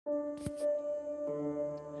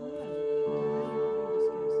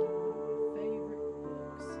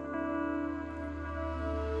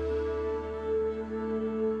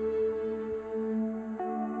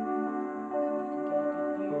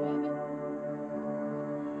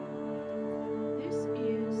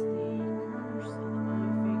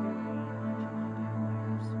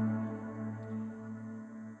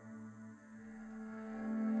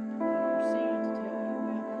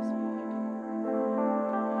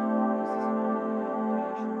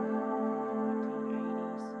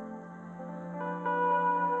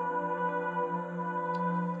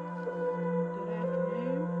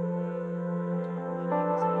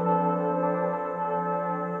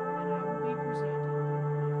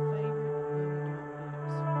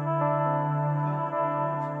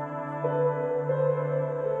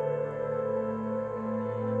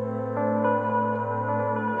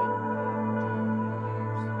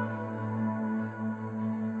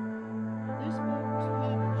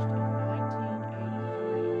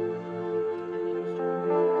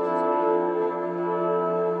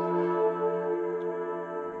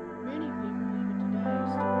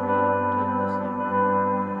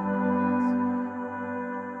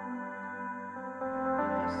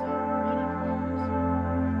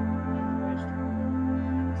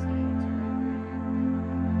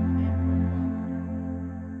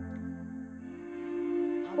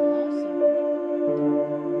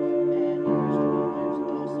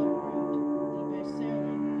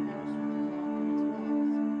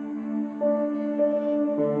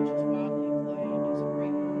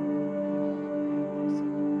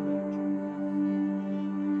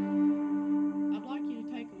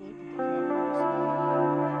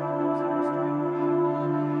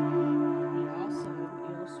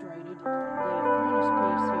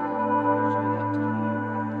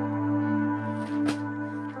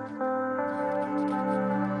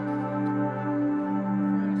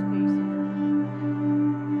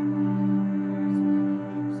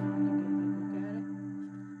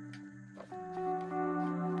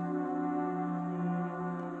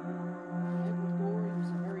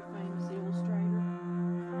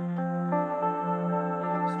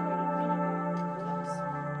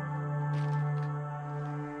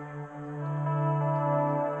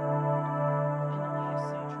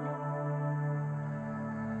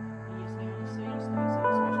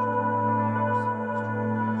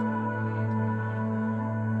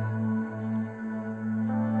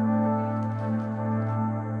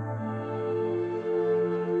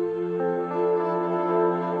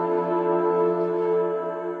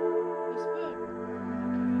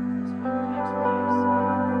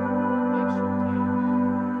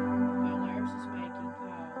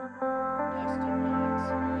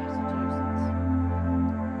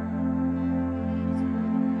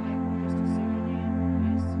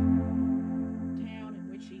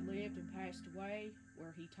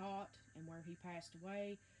taught and where he passed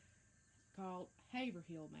away, called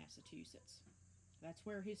Haverhill, Massachusetts. That's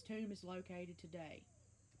where his tomb is located today.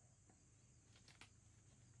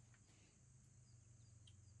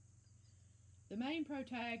 The main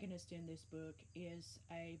protagonist in this book is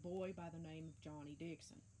a boy by the name of Johnny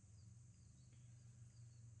Dixon.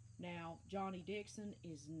 Now, Johnny Dixon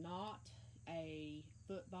is not a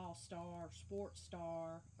football star, sports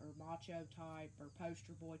star, or macho type, or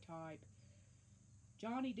poster boy type.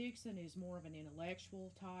 Johnny Dixon is more of an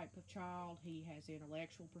intellectual type of child. He has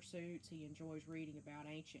intellectual pursuits. He enjoys reading about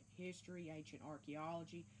ancient history, ancient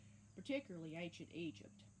archaeology, particularly ancient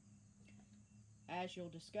Egypt. As you'll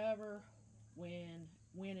discover when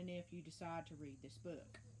and if you decide to read this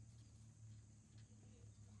book.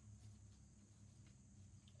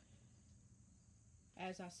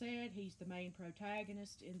 As I said, he's the main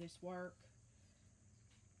protagonist in this work.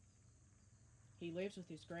 He lives with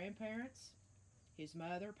his grandparents. His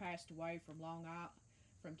mother passed away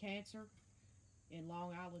from cancer in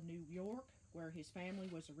Long Island, New York, where his family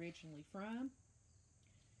was originally from.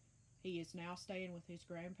 He is now staying with his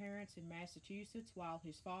grandparents in Massachusetts while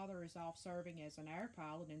his father is off serving as an air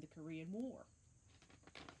pilot in the Korean War.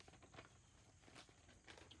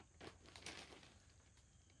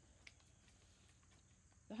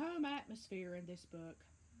 The home atmosphere in this book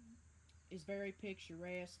is very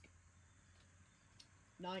picturesque,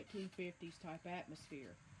 1950s type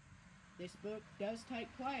atmosphere. This book does take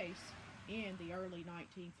place in the early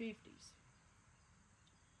 1950s.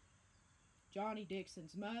 Johnny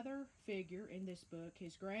Dixon's mother figure in this book,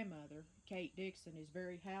 his grandmother, Kate Dixon, is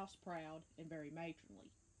very house-proud and very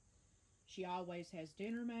matronly. She always has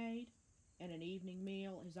dinner made, and an evening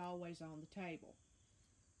meal is always on the table.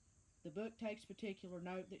 The book takes particular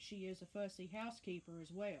note that she is a fussy housekeeper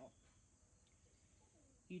as well.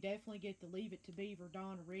 You definitely get the Leave It to Beaver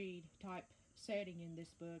Donna Reed type setting in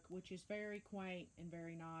this book, which is very quaint and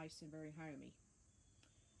very nice and very homey.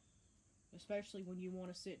 Especially when you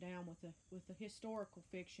want to sit down with a historical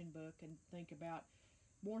fiction book and think about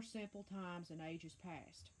more simple times and ages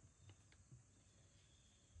past.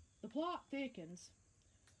 The plot thickens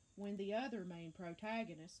when the other main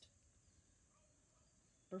protagonist,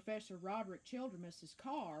 Professor Roderick Childermus's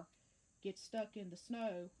car, gets stuck in the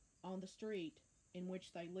snow on the street in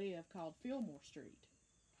which they live, called Fillmore Street.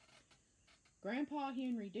 Grandpa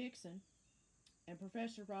Henry Dixon and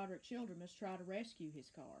Professor Roderick Childermus try to rescue his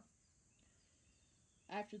car.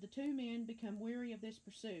 After the two men become weary of this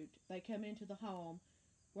pursuit, they come into the home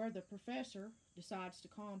where the professor decides to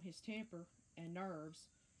calm his temper and nerves,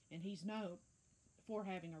 and he's known for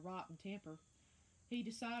having a rotten temper. He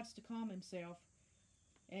decides to calm himself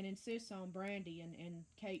and insists on brandy and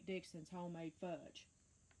Kate Dixon's homemade fudge.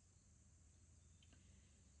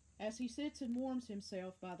 As he sits and warms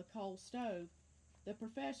himself by the coal stove, the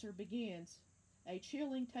professor begins a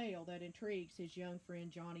chilling tale that intrigues his young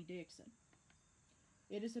friend Johnny Dixon.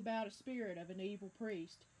 It is about a spirit of an evil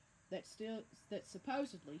priest that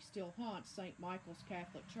supposedly still haunts St. Michael's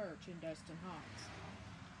Catholic Church in Dustin Heights.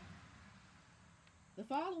 The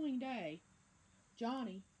following day,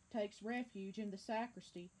 Johnny takes refuge in the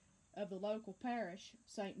sacristy of the local parish,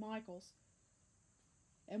 St. Michael's,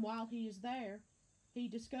 and while he is there, he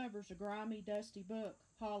discovers a grimy, dusty book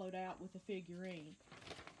hollowed out with a figurine.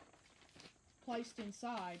 Placed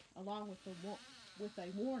inside, along with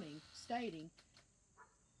a warning stating,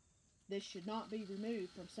 "This should not be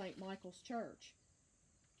removed from St. Michael's Church.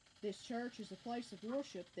 This church is a place of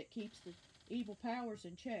worship that keeps the evil powers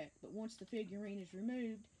in check, but once the figurine is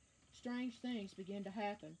removed, strange things begin to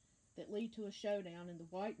happen that lead to a showdown in the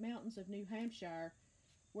White Mountains of New Hampshire,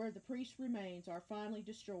 where the priest's remains are finally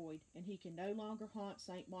destroyed and he can no longer haunt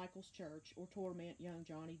St. Michael's Church or torment young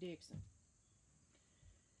Johnny Dixon."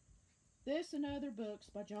 This and other books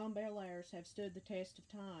by John Bellairs have stood the test of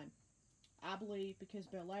time. I believe because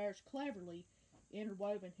Bellairs cleverly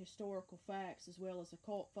interwoven historical facts as well as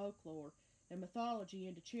occult folklore and mythology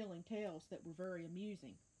into chilling tales that were very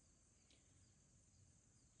amusing.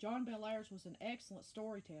 John Bellairs was an excellent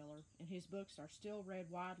storyteller, and his books are still read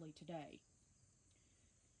widely today.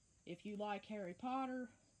 If you like Harry Potter,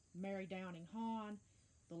 Mary Downing Hahn,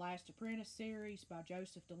 The Last Apprentice series by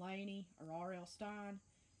Joseph Delaney or R.L. Stein,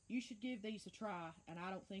 you should give these a try, and I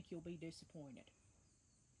don't think you'll be disappointed.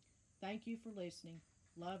 Thank you for listening.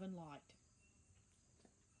 Love and light.